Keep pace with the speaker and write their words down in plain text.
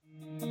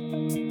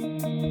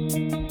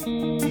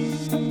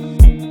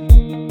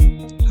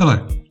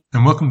Hello,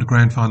 and welcome to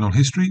Grand Final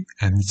History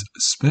and this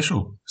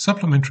special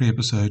supplementary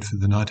episode for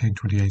the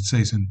 1928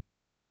 season,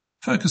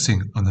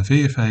 focusing on the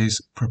VFA's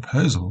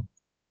proposal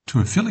to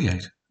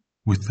affiliate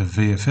with the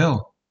VFL.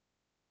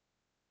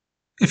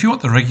 If you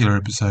want the regular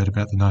episode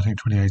about the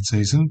 1928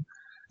 season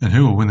and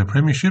who will win the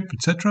premiership,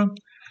 etc.,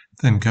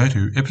 then go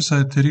to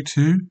episode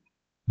 32,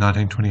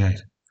 1928.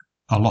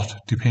 A lot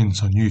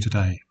depends on you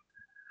today.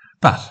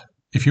 But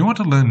if you want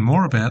to learn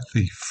more about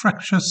the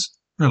fractious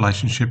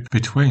relationship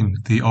between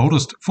the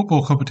oldest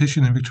football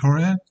competition in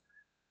Victoria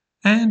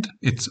and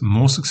its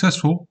more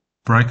successful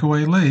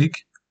breakaway league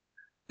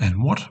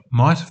and what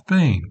might have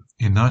been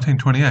in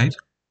 1928,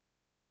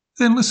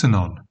 then listen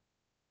on.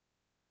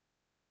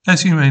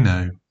 As you may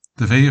know,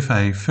 the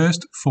VFA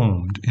first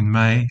formed in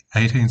May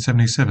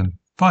 1877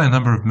 by a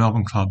number of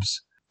Melbourne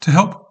clubs to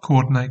help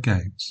coordinate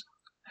games,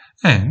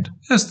 and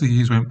as the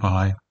years went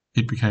by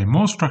it became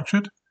more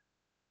structured,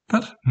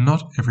 but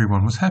not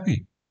everyone was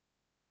happy.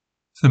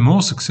 The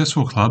more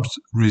successful clubs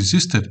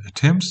resisted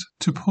attempts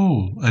to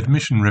pool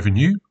admission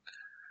revenue.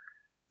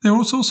 There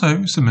was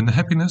also some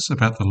unhappiness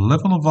about the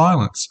level of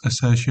violence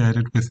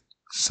associated with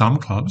some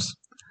clubs,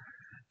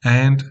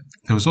 and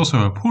there was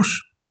also a push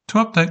to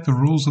update the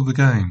rules of the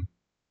game.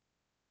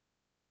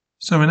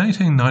 So in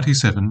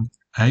 1897,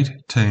 8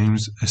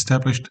 teams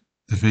established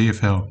the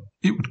VFL.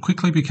 It would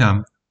quickly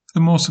become the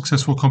more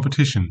successful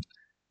competition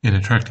in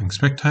attracting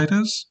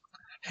spectators,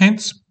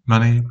 hence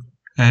money,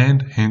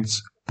 and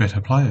hence better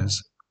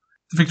players.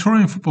 The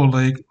Victorian Football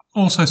League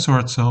also saw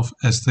itself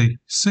as the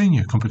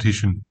senior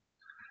competition,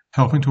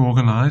 helping to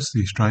organise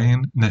the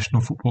Australian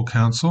National Football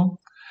Council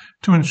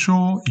to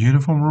ensure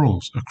uniform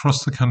rules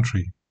across the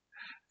country,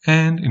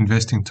 and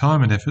investing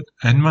time and effort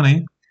and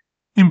money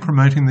in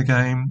promoting the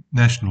game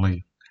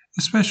nationally,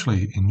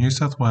 especially in New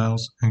South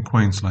Wales and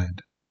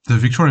Queensland. The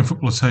Victorian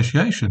Football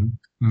Association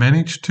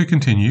managed to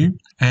continue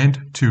and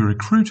to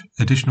recruit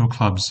additional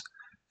clubs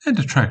and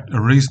attract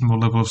a reasonable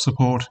level of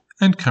support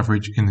and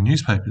coverage in the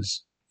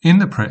newspapers. In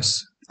the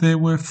press, there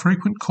were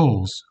frequent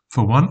calls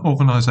for one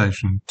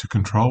organisation to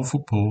control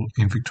football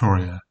in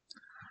Victoria,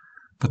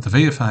 but the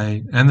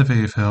VFA and the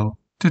VFL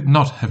did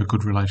not have a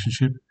good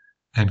relationship,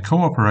 and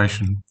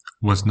cooperation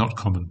was not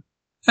common.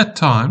 At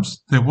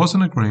times, there was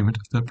an agreement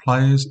that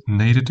players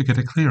needed to get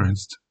a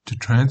clearance to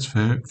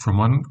transfer from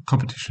one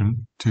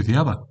competition to the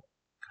other.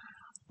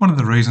 One of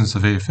the reasons the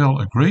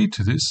VFL agreed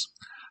to this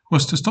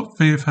was to stop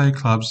VFA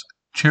clubs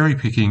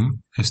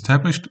cherry-picking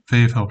established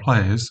VFL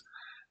players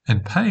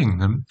and paying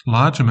them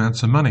large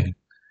amounts of money,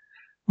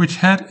 which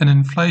had an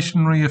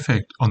inflationary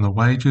effect on the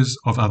wages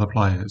of other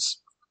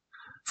players.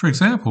 For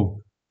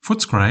example,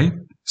 Footscray,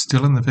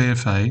 still in the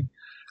VFA,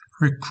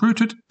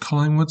 recruited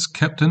Collingwood's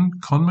captain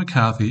Con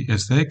McCarthy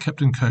as their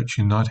captain coach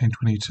in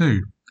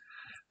 1922,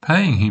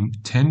 paying him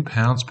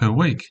 £10 per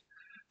week,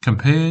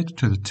 compared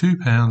to the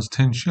 £2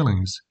 10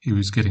 shillings he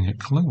was getting at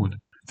Collingwood.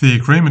 The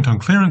agreement on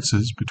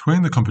clearances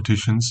between the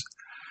competitions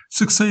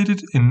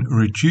succeeded in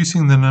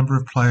reducing the number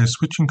of players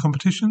switching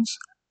competitions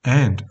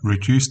and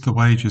reduced the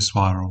wages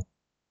spiral.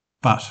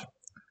 But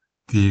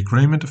the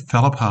agreement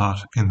fell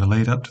apart in the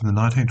lead-up to the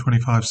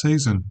 1925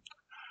 season,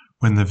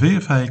 when the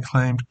VFA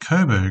claimed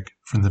Coburg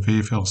from the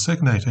VFL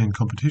Second 18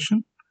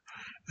 competition,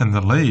 and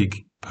the league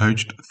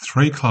poached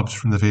 3 clubs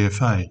from the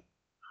VFA: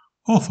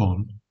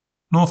 Hawthorn,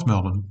 North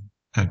Melbourne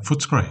and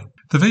Footscray.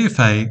 The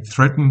VFA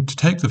threatened to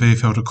take the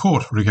VFL to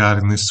court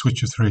regarding this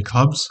switch of 3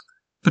 clubs,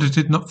 but it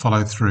did not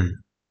follow through.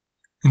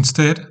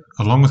 Instead,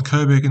 along with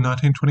Coburg in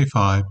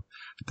 1925,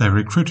 they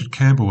recruited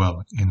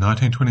Camberwell in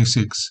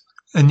 1926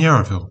 and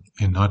Yarraville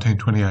in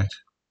 1928.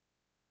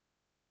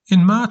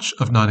 In March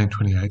of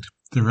 1928,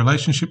 the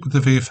relationship with the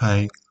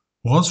VFA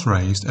was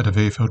raised at a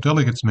VFL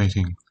delegates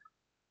meeting,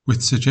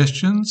 with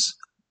suggestions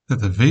that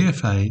the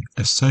VFA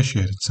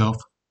associate itself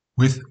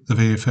with the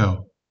VFL.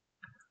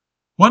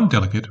 One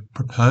delegate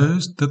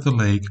proposed that the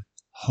league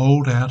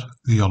hold out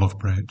the olive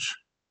branch,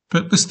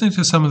 but listening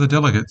to some of the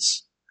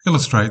delegates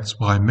illustrates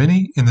why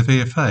many in the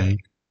VFA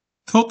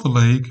thought the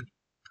league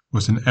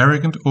was an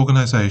arrogant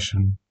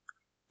organisation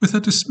with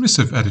a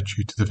dismissive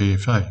attitude to the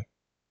VFA.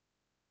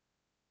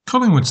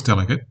 Collingwood's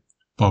delegate,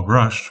 Bob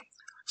Rush,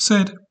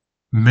 said,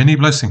 "Many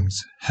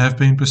blessings have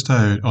been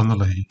bestowed on the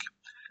league,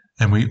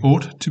 and we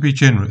ought to be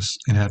generous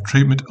in our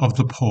treatment of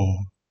the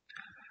poor.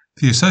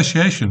 The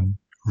association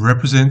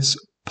represents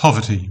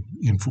poverty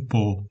in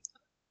football.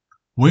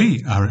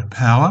 We are in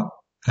power,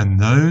 and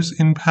those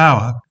in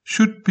power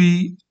should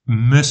be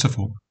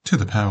merciful to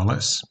the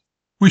powerless.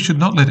 We should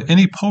not let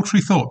any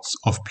paltry thoughts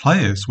of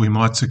players we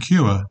might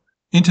secure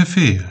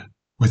interfere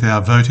with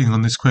our voting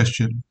on this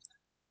question,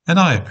 and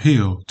I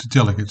appeal to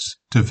delegates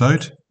to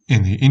vote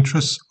in the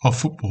interests of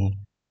football."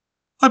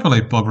 I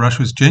believe Bob Rush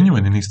was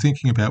genuine in his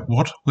thinking about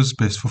what was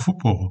best for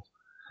football,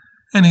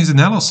 and his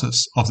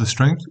analysis of the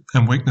strengths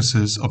and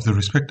weaknesses of the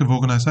respective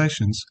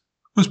organisations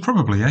was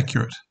probably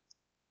accurate.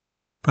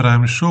 But I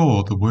am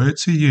sure the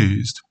words he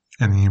used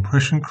and the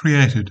impression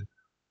created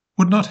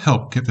would not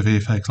help get the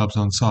VFA clubs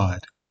on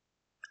side.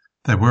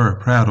 They were a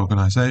proud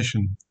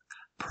organisation,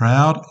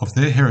 proud of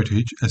their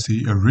heritage as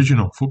the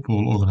original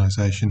football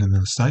organisation in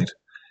the state,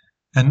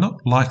 and not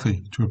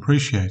likely to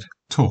appreciate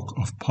talk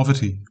of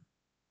poverty.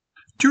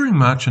 During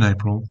March and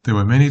April, there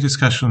were many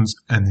discussions,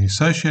 and the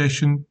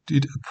association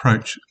did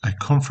approach a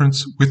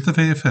conference with the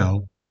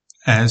VFL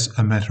as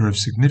a matter of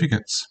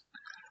significance,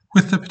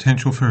 with the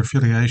potential for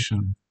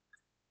affiliation,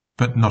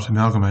 but not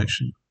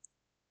amalgamation.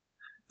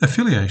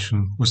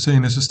 Affiliation was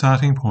seen as a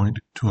starting point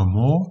to a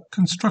more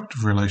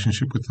constructive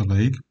relationship with the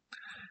league,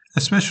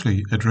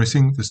 especially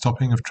addressing the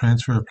stopping of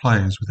transfer of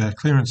players without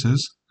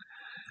clearances,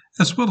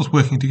 as well as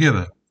working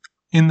together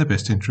in the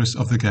best interest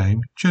of the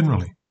game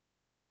generally.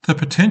 The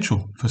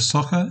potential for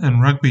soccer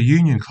and rugby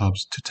union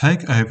clubs to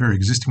take over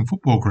existing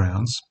football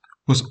grounds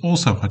was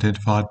also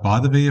identified by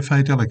the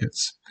VFA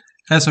delegates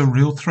as a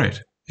real threat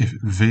if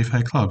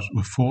VFA clubs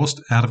were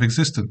forced out of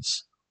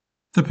existence.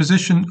 The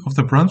position of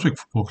the Brunswick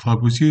Football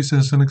Club was used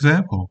as an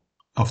example.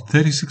 Of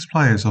 36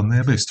 players on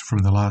their list from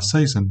the last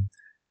season,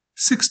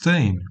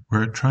 16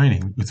 were at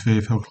training with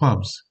VFL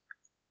clubs.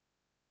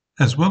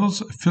 As well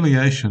as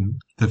affiliation,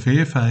 the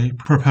VFA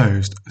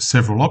proposed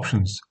several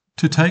options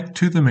to take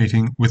to the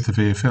meeting with the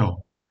VFL,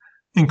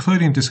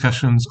 including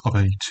discussions of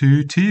a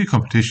two-tier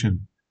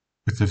competition,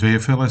 with the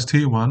VFL as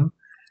Tier 1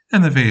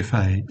 and the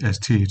VFA as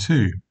Tier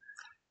 2,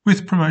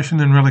 with promotion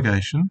and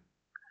relegation,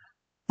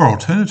 or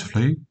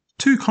alternatively,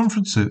 2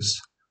 conferences,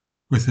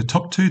 with the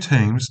top 2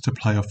 teams to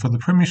play off for the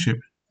Premiership,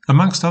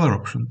 amongst other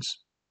options.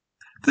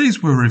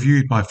 These were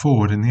reviewed by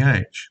Forward in the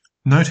Age,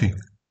 noting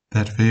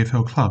that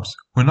VFL clubs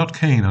were not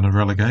keen on a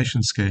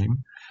relegation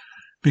scheme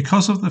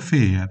because of the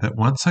fear that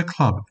once a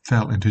club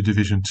fell into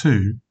Division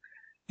 2,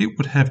 it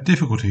would have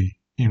difficulty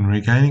in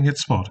regaining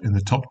its spot in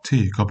the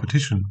top-tier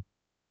competition.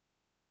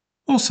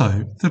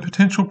 Also, the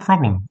potential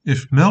problem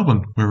if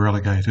Melbourne were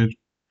relegated,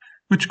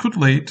 which could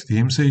lead to the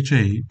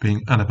MCG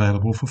being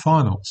unavailable for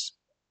finals.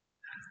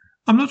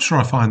 I'm not sure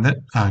I find that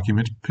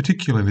argument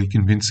particularly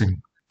convincing,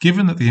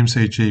 given that the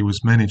MCG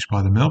was managed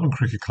by the Melbourne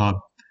Cricket Club,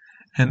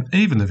 and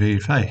even the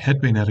VFA had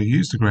been able to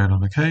use the ground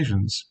on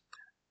occasions,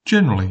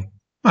 generally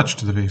much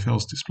to the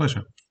VFL's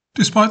displeasure.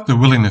 Despite the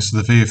willingness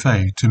of the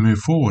VFA to move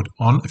forward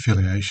on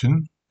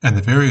affiliation and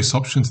the various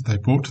options that they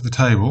brought to the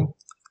table,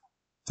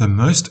 the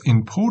most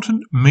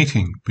important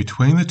meeting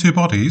between the two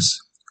bodies,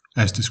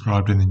 as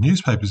described in the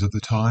newspapers at the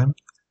time,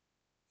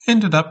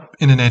 ended up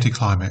in an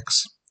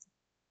anticlimax.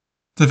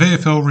 The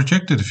VFL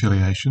rejected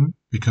affiliation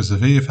because the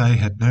VFA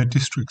had no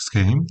district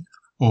scheme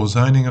or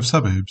zoning of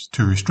suburbs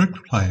to restrict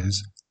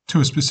players to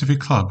a specific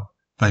club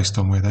based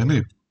on where they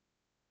lived.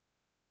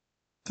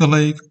 The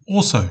league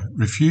also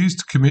refused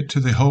to commit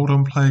to the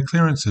hold-on player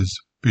clearances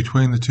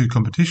between the 2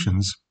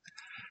 competitions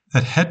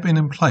that had been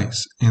in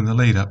place in the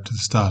lead-up to the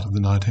start of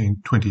the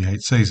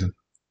 1928 season.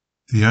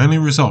 The only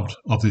result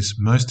of this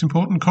most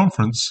important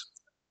conference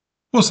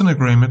was an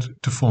agreement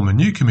to form a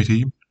new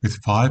committee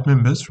with 5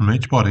 members from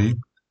each body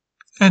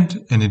and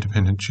an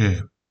independent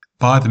chair.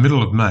 By the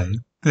middle of May,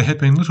 there had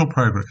been little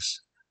progress.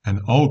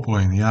 An old boy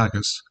in the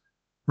Argus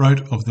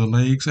wrote of the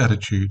league's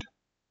attitude.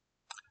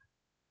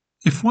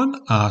 If one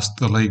asked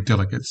the league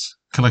delegates,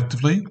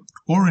 collectively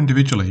or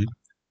individually,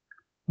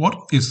 what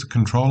is the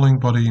controlling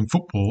body in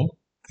football,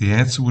 the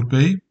answer would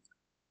be,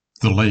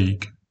 the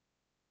league.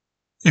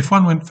 If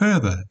one went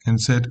further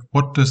and said,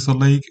 what does the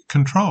league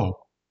control?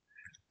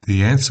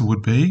 The answer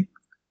would be,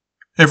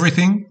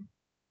 everything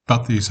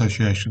but the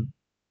association.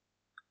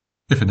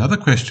 If another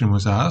question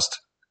was asked,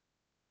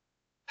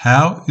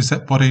 how is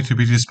that body to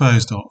be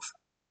disposed of?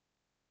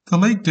 The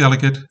league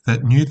delegate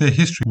that knew their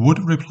history would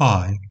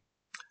reply,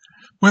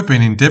 we've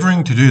been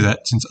endeavouring to do that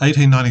since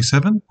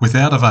 1897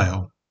 without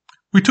avail.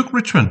 We took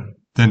Richmond,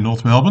 then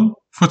North Melbourne,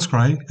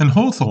 Footscray and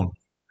Hawthorn,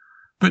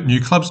 but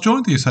new clubs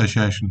joined the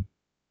association.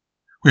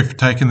 We've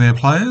taken their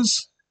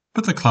players,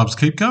 but the clubs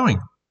keep going.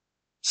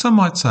 Some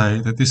might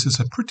say that this is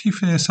a pretty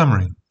fair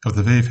summary of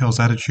the VFL's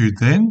attitude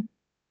then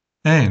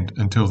and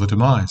until the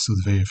demise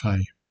of the VFA.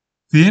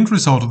 The end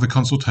result of the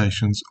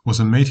consultations was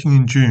a meeting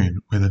in June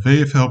where the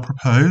VFL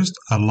proposed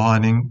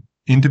aligning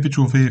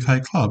individual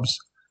VFA clubs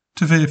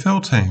to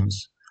VFL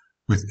teams,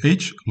 with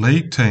each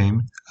league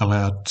team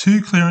allowed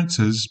 2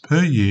 clearances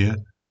per year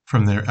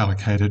from their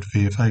allocated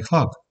VFA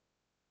club.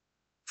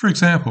 For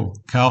example,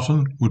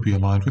 Carlton would be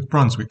aligned with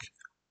Brunswick,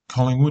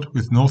 Collingwood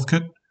with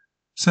Northcote,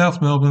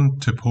 South Melbourne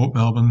to Port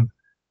Melbourne,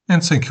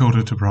 and St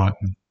Kilda to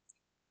Brighton.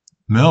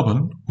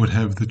 Melbourne would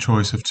have the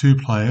choice of 2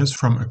 players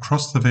from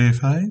across the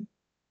VFA,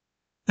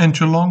 and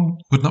Geelong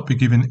would not be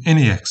given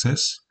any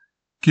access,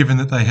 given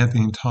that they had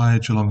the entire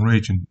Geelong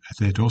region at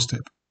their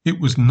doorstep. It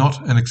was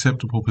not an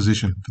acceptable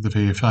position for the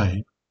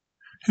VFA,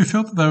 who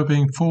felt that they were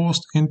being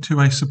forced into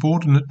a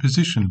subordinate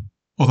position,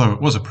 although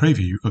it was a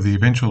preview of the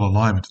eventual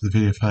alignment of the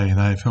VFA and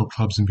AFL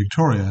clubs in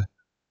Victoria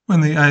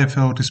when the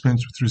AFL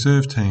dispensed with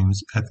reserve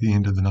teams at the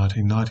end of the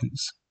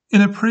 1990s.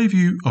 In a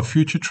preview of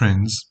future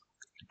trends,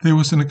 there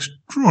was an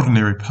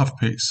extraordinary puff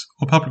piece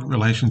or public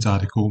relations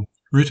article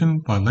written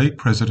by League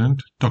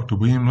President Dr.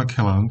 William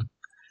McKelland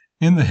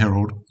in the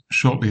Herald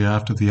shortly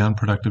after the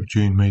unproductive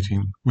June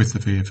meeting with the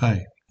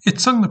VFA. It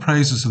sung the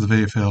praises of the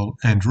VFL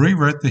and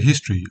rewrote the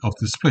history of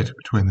the split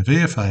between the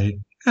VFA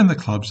and the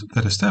clubs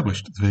that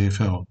established the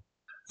VFL.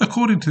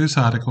 According to this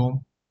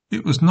article,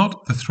 it was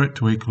not the threat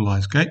to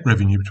equalise gate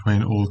revenue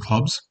between all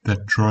clubs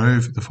that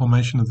drove the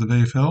formation of the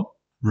VFL,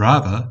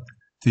 rather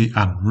the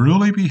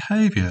unruly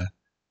behaviour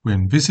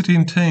when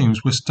visiting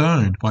teams were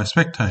stoned by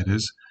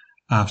spectators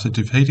after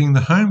defeating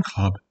the home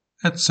club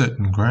at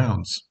certain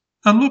grounds.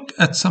 A look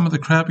at some of the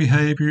crowd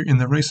behaviour in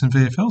the recent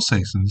VFL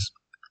seasons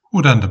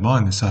would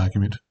undermine this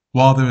argument.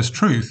 While there was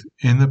truth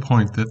in the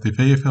point that the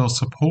VFL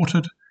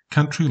supported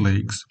country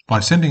leagues by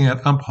sending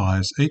out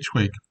umpires each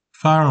week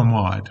far and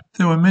wide,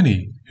 there were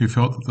many who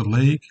felt that the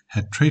league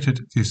had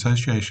treated the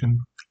association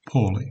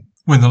poorly.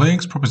 When the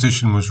league's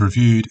proposition was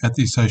reviewed at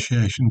the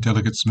association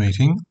delegates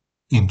meeting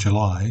in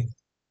July,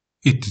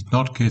 it did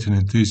not get an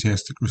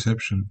enthusiastic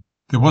reception.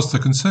 There was the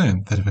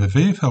concern that if a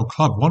VFL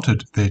club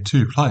wanted their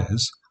 2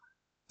 players,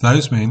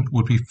 those men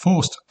would be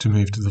forced to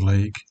move to the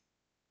league.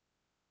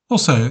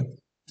 Also,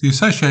 the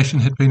association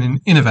had been an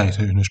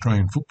innovator in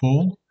Australian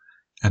football,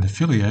 and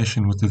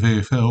affiliation with the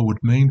VFL would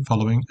mean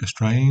following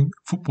Australian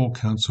Football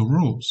Council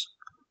rules.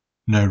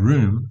 No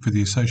room for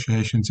the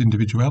association's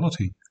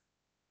individuality.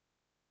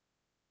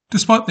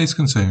 Despite these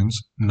concerns,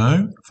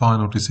 no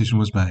final decision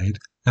was made,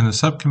 and the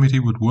subcommittee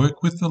would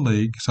work with the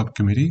league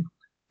subcommittee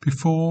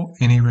before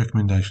any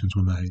recommendations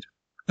were made.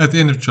 At the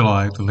end of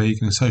July, the league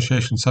and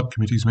association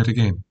subcommittees met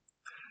again.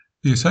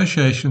 The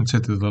association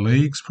said that the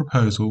league's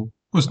proposal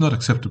was not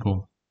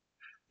acceptable.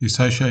 The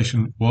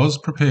association was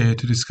prepared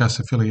to discuss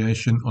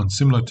affiliation on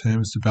similar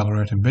terms to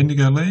Ballarat and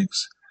Bendigo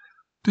leagues,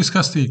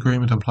 discuss the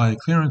agreement on player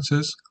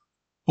clearances,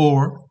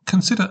 or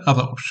consider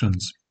other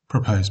options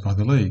proposed by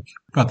the league.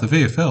 But the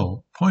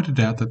VFL pointed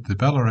out that the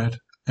Ballarat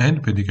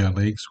and Bendigo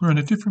leagues were in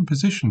a different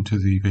position to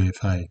the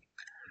VFA,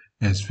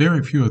 as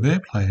very few of their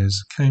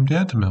players came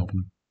down to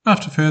Melbourne.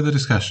 After further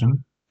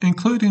discussion,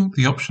 including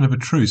the option of a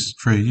truce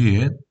for a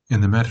year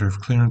in the matter of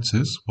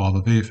clearances while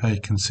the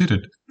VFA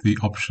considered the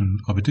option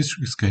of a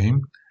district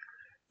scheme,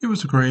 it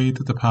was agreed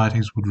that the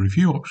parties would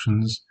review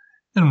options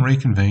and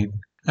reconvene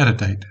at a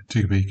date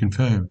to be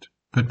confirmed.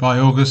 But by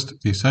August,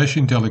 the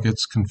association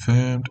delegates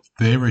confirmed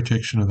their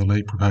rejection of the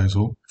league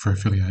proposal for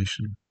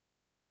affiliation.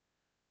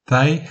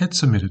 They had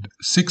submitted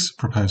 6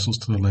 proposals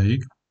to the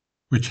league,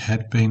 which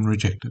had been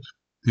rejected.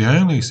 The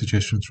only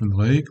suggestions from the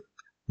league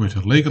were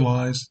to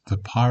legalise the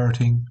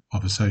pirating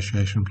of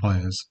association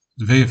players.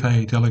 The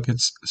VFA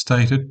delegates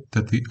stated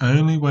that the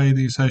only way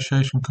the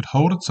association could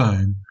hold its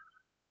own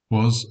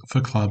was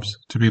for clubs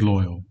to be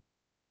loyal.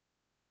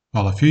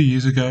 While a few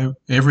years ago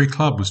every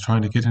club was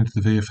trying to get into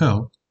the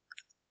VFL,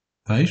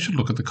 they should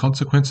look at the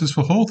consequences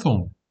for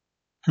Hawthorn,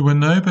 who were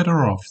no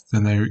better off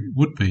than they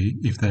would be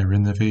if they were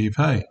in the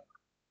VFA.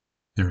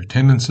 Their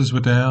attendances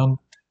were down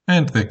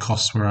and their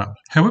costs were up.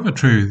 However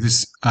true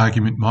this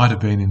argument might have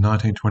been in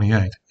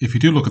 1928, if you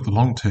do look at the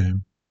long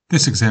term,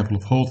 this example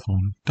of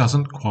Hawthorn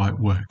doesn't quite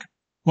work.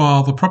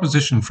 While the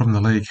proposition from the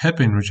league had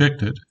been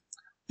rejected,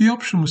 the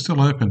option was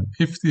still open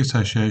if the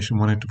association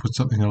wanted to put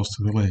something else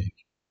to the league.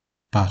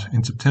 But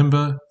in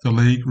September, the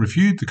league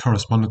reviewed the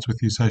correspondence with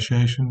the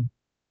association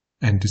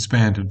and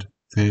disbanded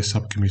their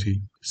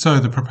subcommittee. So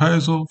the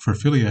proposal for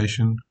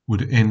affiliation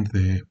would end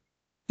there.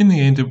 In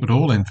the end, it would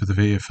all end for the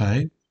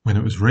VFA when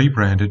it was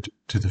rebranded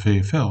to the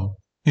VFL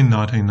in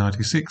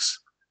 1996,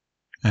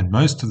 and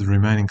most of the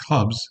remaining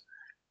clubs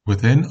were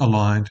then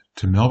aligned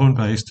to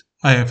Melbourne-based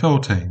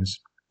AFL teams,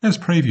 as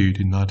previewed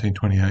in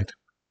 1928.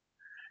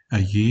 A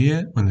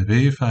year when the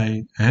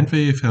VFA and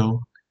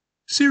VFL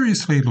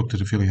seriously looked at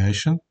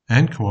affiliation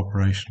and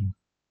cooperation.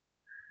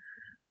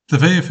 The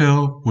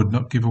VFL would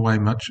not give away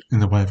much in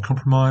the way of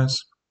compromise,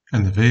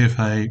 and the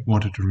VFA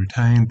wanted to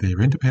retain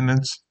their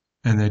independence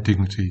and their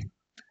dignity,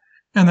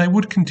 and they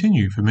would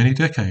continue for many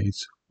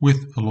decades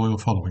with a loyal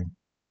following.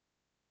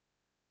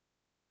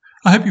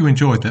 I hope you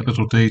enjoyed that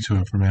little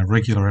detour from our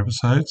regular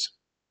episodes,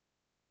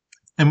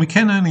 and we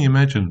can only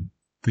imagine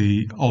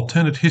the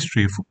alternate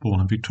history of football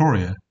in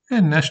Victoria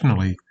and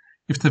nationally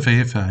if the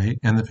VFA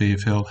and the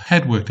VFL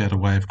had worked out a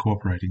way of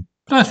cooperating.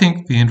 But I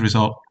think the end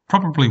result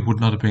probably would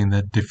not have been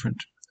that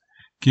different,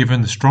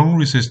 given the strong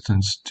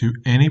resistance to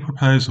any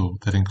proposal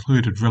that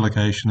included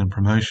relegation and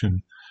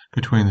promotion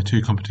between the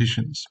 2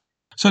 competitions.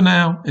 So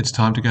now it's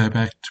time to go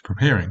back to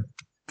preparing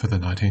for the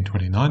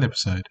 1929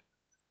 episode.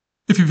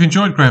 If you've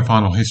enjoyed Grand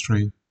Final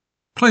history,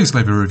 please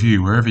leave a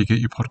review wherever you get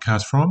your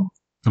podcast from.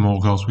 The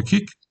more goals we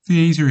kick, the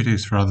easier it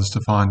is for others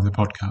to find the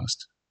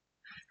podcast.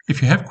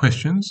 If you have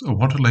questions or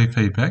want to leave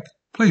feedback,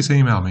 please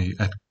email me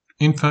at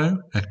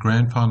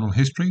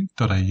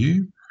info@grandfinalhistory.au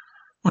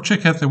or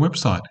check out their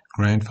website,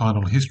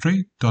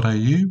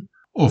 grandfinalhistory.au,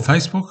 or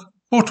Facebook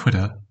or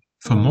Twitter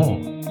for more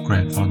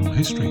Grand Final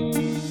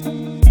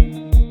history.